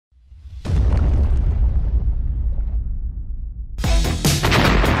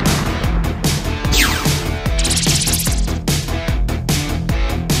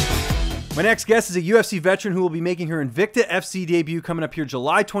My next guest is a UFC veteran who will be making her Invicta FC debut coming up here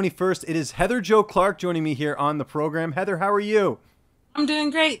July 21st. It is Heather Jo Clark joining me here on the program. Heather, how are you? I'm doing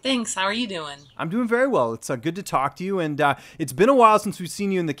great, thanks. How are you doing? I'm doing very well. It's good to talk to you, and it's been a while since we've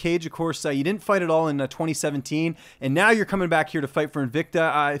seen you in the cage. Of course, you didn't fight at all in 2017, and now you're coming back here to fight for Invicta.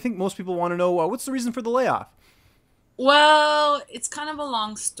 I think most people want to know what's the reason for the layoff? Well, it's kind of a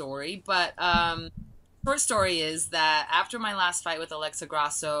long story, but short story is that after my last fight with Alexa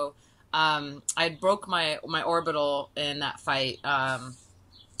Grasso, I broke my orbital in that fight. I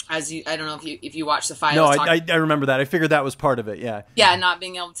don't know if you watched the fight. No, I remember that. I figured that was part of it. Yeah. Yeah, not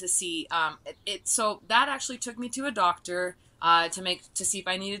being able to see. So that actually took me to a doctor to see if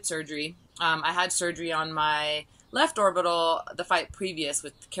I needed surgery. I had surgery on my left orbital the fight previous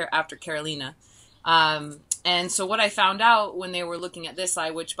after Carolina. And so what I found out when they were looking at this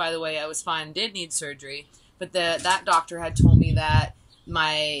eye, which by the way I was fine, did need surgery, but that doctor had told me that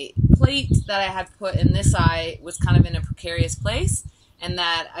my plate that I had put in this eye was kind of in a precarious place, and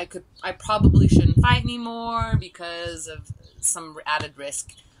that I probably shouldn't fight anymore because of some added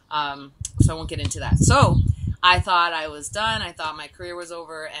risk. So I won't get into that. So I thought I was done. I thought my career was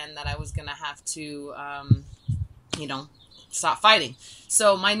over and that I was going to have to, stop fighting.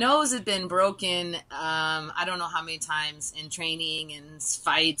 So my nose had been broken, I don't know how many times in training and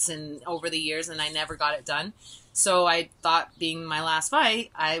fights and over the years, and I never got it done. So I thought, being my last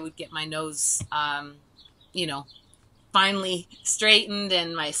fight, I would get my nose, finally straightened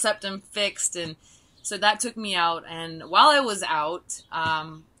and my septum fixed. And so that took me out. And while I was out,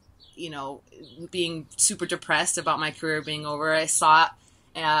 being super depressed about my career being over, I saw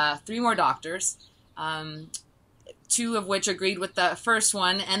 3 more doctors, 2 of which agreed with the first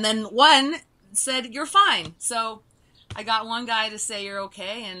one. And then one said, "You're fine." So I got one guy to say you're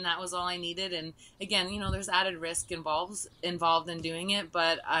okay, and that was all I needed. And again, there's added risk involved in doing it,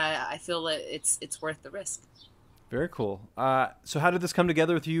 but I feel that it's worth the risk. Very cool. So how did this come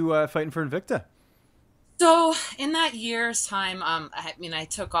together with you fighting for Invicta? So in that year's time, I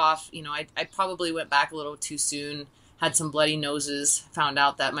took off. I probably went back a little too soon, had some bloody noses, found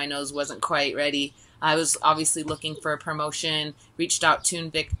out that my nose wasn't quite ready. I was obviously looking for a promotion, reached out to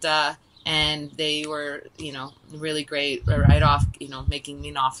Invicta, and they were, really great right off, making me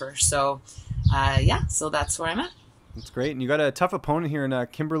an offer. So, so that's where I'm at. That's great. And you got a tough opponent here in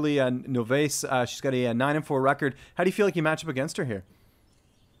Kinberly Novaes. She's got a 9-4 record. How do you feel like you match up against her here?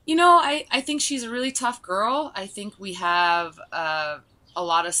 I think she's a really tough girl. I think we have a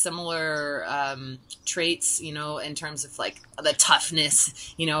lot of similar traits, in terms of like the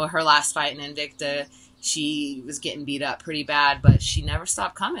toughness. Her last fight in Invicta, she was getting beat up pretty bad, but she never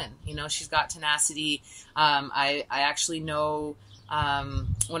stopped coming. She's got tenacity. I actually know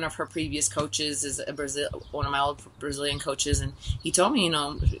one of her previous coaches is one of my old Brazilian coaches, and he told me,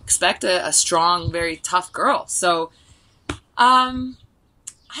 expect a strong, very tough girl. So,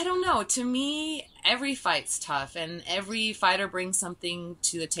 I don't know. To me, every fight's tough, and every fighter brings something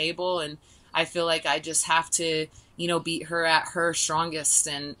to the table, and I feel like I just have to, beat her at her strongest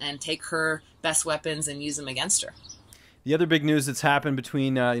and take her best weapons and use them against her. The other big news that's happened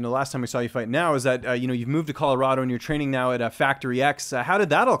between, last time we saw you fight now is that, you've moved to Colorado and you're training now at Factory X. How did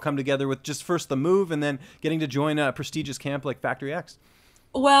that all come together with just first the move and then getting to join a prestigious camp like Factory X?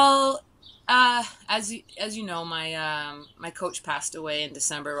 Well, as you know, my coach passed away in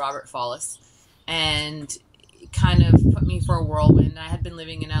December, Robert Follis, and kind of put me for a whirlwind. I had been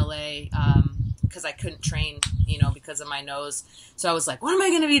living in LA because I couldn't train, because of my nose. So I was like, what am I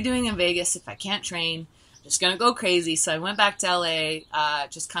going to be doing in Vegas if I can't train? I'm just going to go crazy. So I went back to LA,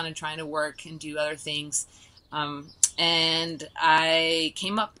 just kind of trying to work and do other things. And I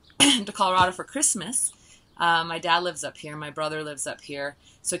came up to Colorado for Christmas. My dad lives up here. My brother lives up here.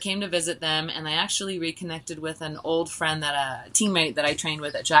 So I came to visit them, and I actually reconnected with an old friend, a teammate that I trained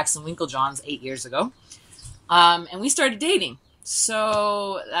with at Jackson Winklejohn's 8 years ago. And we started dating.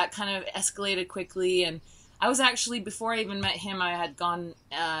 So that kind of escalated quickly. And I was actually, before I even met him, I had gone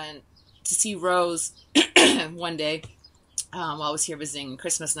to see Rose one day while I was here visiting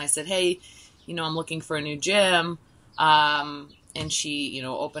Christmas. And I said, hey, I'm looking for a new gym. And she,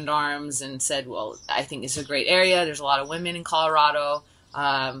 opened arms and said, well, I think it's a great area. There's a lot of women in Colorado.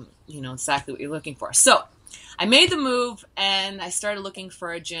 Exactly what you're looking for. So I made the move and I started looking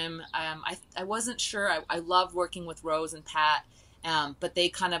for a gym. I wasn't sure. I love working with Rose and Pat, but they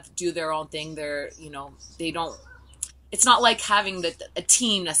kind of do their own thing. They don't, it's not like having a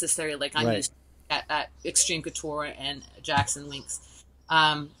team necessarily like I'm used to at Extreme Couture and Jackson Winks.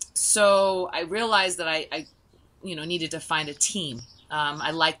 So I realized that I needed to find a team.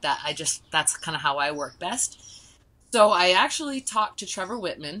 I like that. That's kind of how I work best. So I actually talked to Trevor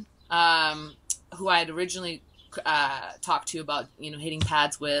Whitman, who I had originally talked to about, hitting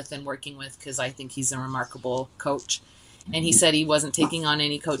pads with and working with, because I think he's a remarkable coach. And he said he wasn't taking on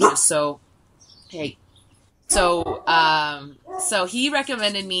any coaches. So, hey. So he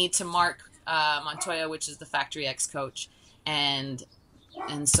recommended me to Mark Montoya, which is the Factory X coach. And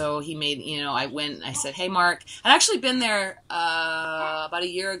so he made, I went and I said, hey, Mark, I'd actually been there about a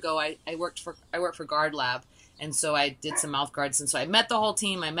year ago. I worked for Guard Lab. And so I did some mouth guards. And so I met the whole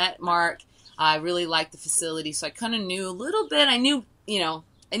team. I met Mark. I really liked the facility. So I kind of knew a little bit. I knew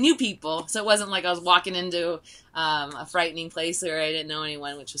people. So it wasn't like I was walking into a frightening place where I didn't know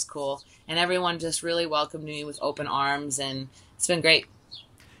anyone, which was cool. And everyone just really welcomed me with open arms. And it's been great.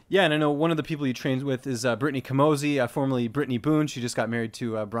 Yeah, and I know one of the people you trained with is Brittany Camozzi, formerly Brittany Boone. She just got married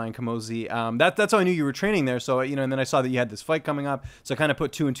to Brian Camozzi. That's how I knew you were training there. So, and then I saw that you had this fight coming up. So I kind of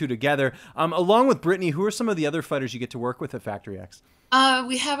put two and two together. Along with Brittany, who are some of the other fighters you get to work with at Factory X?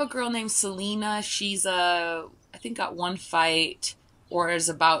 We have a girl named Selena. She's, I think, got one fight, or is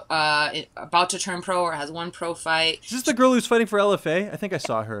about to turn pro, or has one pro fight. Is this the girl who's fighting for LFA? I think I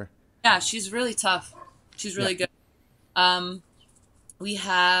saw her. Yeah, she's really tough. She's really good. We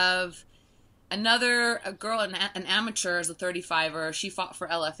have a girl, an amateur, is a 35er. She fought for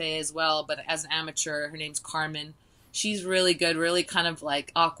LFA as well, but as an amateur, her name's Carmen. She's really good, really kind of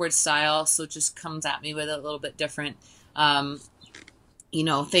like awkward style, so it just comes at me with a little bit different, thing.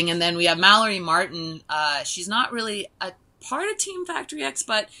 And then we have Mallory Martin. She's not really a part of Team Factory X,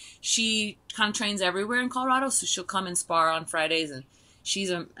 but she kind of trains everywhere in Colorado, so she'll come and spar on Fridays, and she's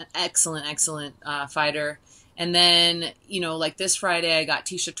an excellent fighter. And then, like this Friday, I got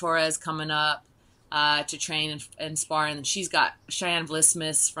Tisha Torres coming up to train and spar. And she's got Cheyenne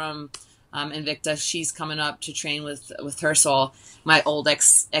Vlismas from Invicta. She's coming up to train with her, so my old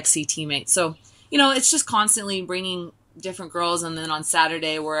XC teammate. So, it's just constantly bringing different girls. And then on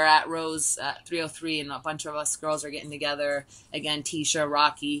Saturday, we're at Rose at 303, and a bunch of us girls are getting together. Again, Tisha,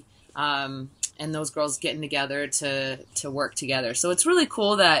 Rocky, and those girls getting together to work together. So it's really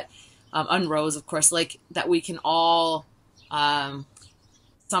cool that on Rose, of course, like that we can all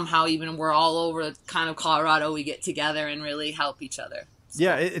somehow, even we're all over kind of Colorado, we get together and really help each other. So.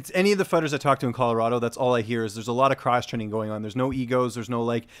 Yeah, it's any of the fighters I talk to in Colorado, that's all I hear is there's a lot of cross-training going on. There's no egos. There's no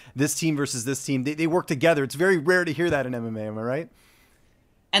like this team versus this team. They work together. It's very rare to hear that in MMA. Am I right?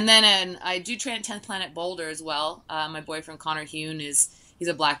 And then I do train at 10th Planet Boulder as well. My boyfriend Connor Hune he's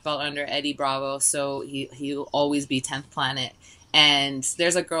a black belt under Eddie Bravo, so he'll always be 10th Planet. And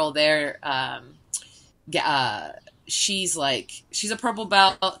there's a girl there. She's a purple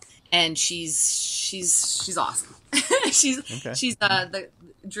belt, and she's awesome. The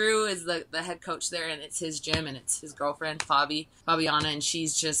Drew is the head coach there, and it's his gym, and it's his girlfriend Fabiana, and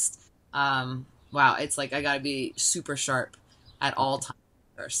she's just wow. It's like I gotta be super sharp at all times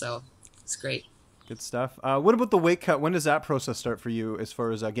with her, so it's great. Good stuff. What about the weight cut? When does that process start for you as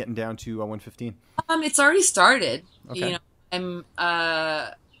far as getting down to 115? It's already started. Okay. I'm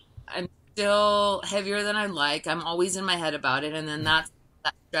still heavier than I like. I'm always in my head about it, and then that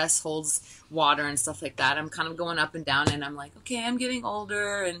stress holds water and stuff like that. I'm kind of going up and down, and I'm like, okay, I'm getting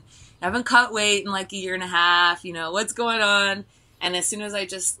older, and I haven't cut weight in like a year and a half. What's going on? And as soon as I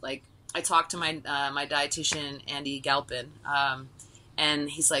talked to my my dietitian Andy Galpin, and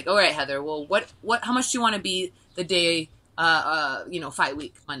he's like, all right, Heather, well, how much do you want to be the day, fight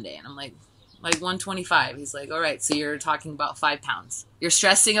week Monday? And I'm like 125. He's like, all right, so you're talking about 5 pounds. You're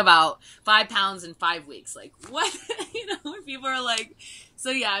stressing about 5 pounds in 5 weeks. Like, what? When people are like,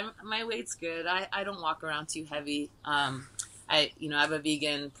 so yeah, my weight's good. I don't walk around too heavy. I have a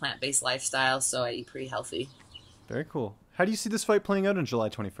vegan, plant-based lifestyle, so I eat pretty healthy. Very cool. How do you see this fight playing out on July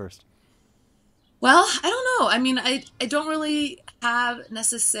 21st? Well, I don't know. I mean, I don't really have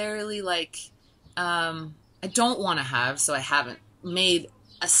necessarily I don't want to have, so I haven't made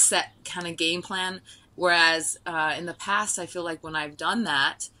a set kind of game plan. Whereas in the past, I feel like when I've done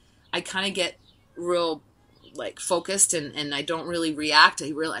that, I kind of get real focused and I don't really react.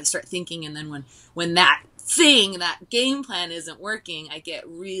 I start thinking, and then when that game plan isn't working, I get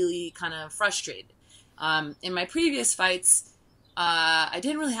really kind of frustrated. In my previous fights, I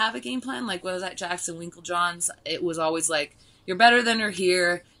didn't really have a game plan. Like when I was at Jackson Winklejohn's, it was always like, you're better than her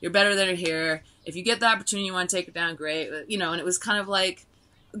here. You're better than her here. If you get the opportunity, you want to take her down, great. And it was kind of like,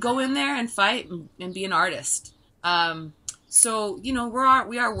 go in there and fight and be an artist. So,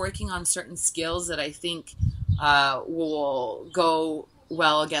 we are working on certain skills that I think will go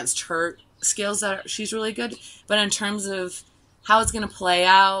well against her skills that she's really good. But in terms of how it's going to play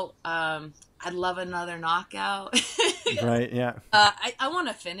out, I'd love another knockout. Right, yeah. I want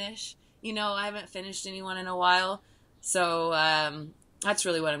to finish. I haven't finished anyone in a while. So, That's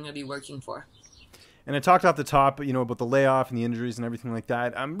really what I'm going to be working for. And I talked off the top, about the layoff and the injuries and everything like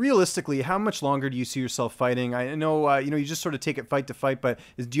that. Realistically, how much longer do you see yourself fighting? I know, you just sort of take it fight to fight, but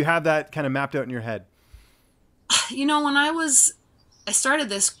do you have that kind of mapped out in your head? When I started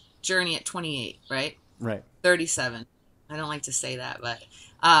this journey at 28, right? Right. 37. I don't like to say that, but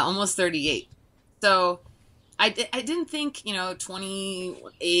almost 38. So I didn't think,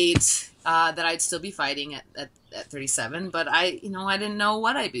 28, that I'd still be fighting at 37, but I didn't know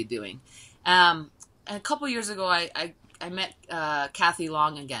what I'd be doing. A couple years ago, I met Kathy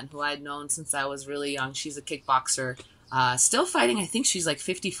Long again, who I'd known since I was really young. She's a kickboxer, still fighting. I think she's like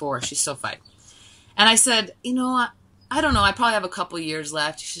 54. She's still fighting. And I said, I don't know. I probably have a couple years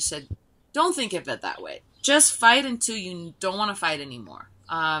left. She said, don't think of it that way. Just fight until you don't want to fight anymore.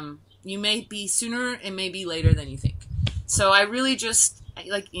 You may be sooner, it may be later than you think. So I really just,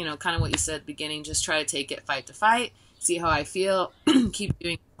 kind of what you said at the beginning, just try to take it fight to fight, see how I feel, keep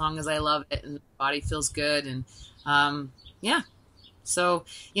doing it as long as I love it and the body feels good. And yeah. So,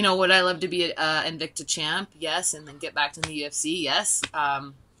 would I love to be an Invicta champ? Yes. And then get back to the UFC? Yes.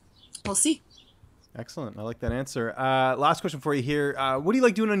 We'll see. Excellent. I like that answer. Last question for you here. What do you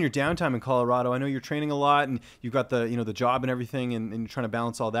like doing on your downtime in Colorado? I know you're training a lot and you've got the job and everything and you're trying to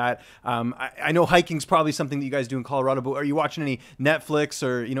balance all that. I know hiking's probably something that you guys do in Colorado, but are you watching any Netflix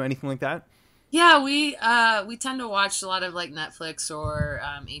or, anything like that? Yeah, we tend to watch a lot of like Netflix or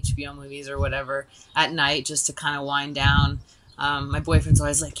HBO movies or whatever at night just to kind of wind down. My boyfriend's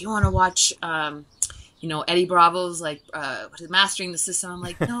always like, you want to watch, Eddie Bravo's like Mastering the System? I'm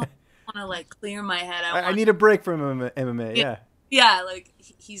like, no. Want to like clear my head. I need a break from MMA. Yeah, like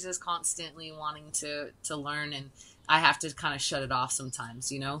he's just constantly wanting to learn, and I have to kind of shut it off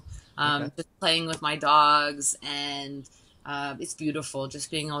sometimes. Okay. Just playing with my dogs, and it's beautiful.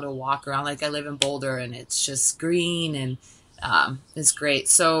 Just being able to walk around. Like I live in Boulder, and it's just green, and it's great.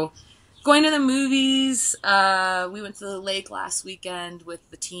 So going to the movies. We went to the lake last weekend with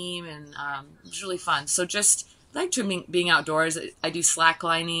the team, and it was really fun. So just like being outdoors. I do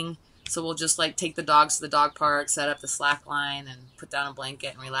slacklining. So we'll just like take the dogs to the dog park, set up the slack line, and put down a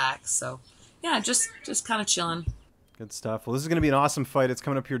blanket and relax. So yeah, just kind of chilling. Good stuff. Well, this is going to be an awesome fight. It's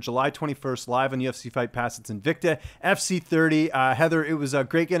coming up here July 21st, live on UFC Fight Pass. It's Invicta FC 30. Heather, it was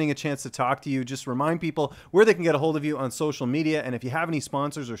great getting a chance to talk to you. Just remind people where they can get a hold of you on social media. And if you have any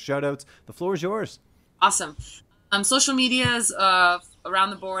sponsors or shout outs, the floor is yours. Awesome. Social media is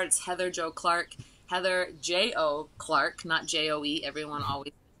around the board. It's Heather Jo Clark. Heather J.O. Clark, not J-O-E. Everyone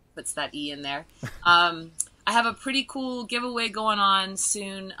always puts that E in there. I have a pretty cool giveaway going on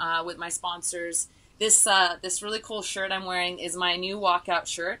soon with my sponsors. This really cool shirt I'm wearing is my new walkout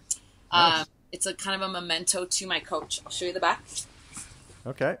shirt. Nice. It's a kind of a memento to my coach. I'll show you the back.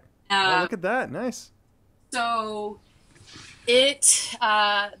 Okay. Look at that. Nice. So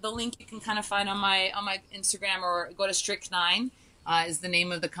the link you can kind of find on my Instagram, or go to Strict9. Is the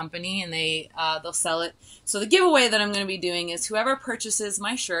name of the company, and they'll sell it. So the giveaway that I'm going to be doing is whoever purchases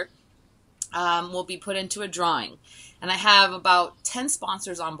my shirt will be put into a drawing. And I have about 10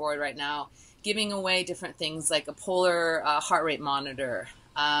 sponsors on board right now, giving away different things like a polar heart rate monitor.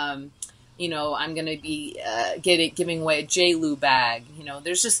 I'm going to be giving away a J-Lou bag.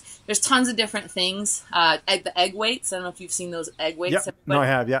 There's tons of different things. The egg weights. I don't know if you've seen those egg weights. Yep. No, I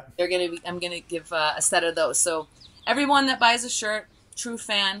have. Yeah. I'm going to give a set of those. So everyone that buys a shirt, true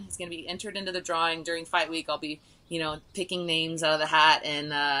fan, is going to be entered into the drawing during fight week. I'll be, picking names out of the hat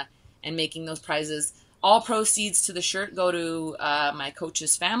and making those prizes. All proceeds to the shirt go to my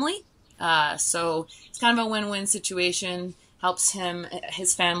coach's family. So it's kind of a win-win situation. Helps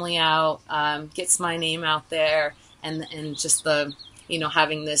his family out, gets my name out there, and just the,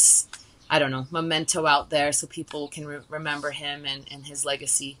 having this, I don't know, memento out there so people can remember him and his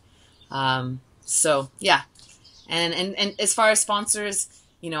legacy. So yeah. And as far as sponsors,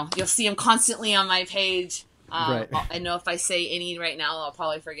 you'll see them constantly on my page. Right. I know if I say any right now, I'll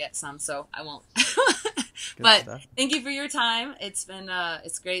probably forget some, so I won't. But stuff. Thank you for your time. It's been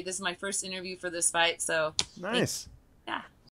it's great. This is my first interview for this fight, so nice. Yeah.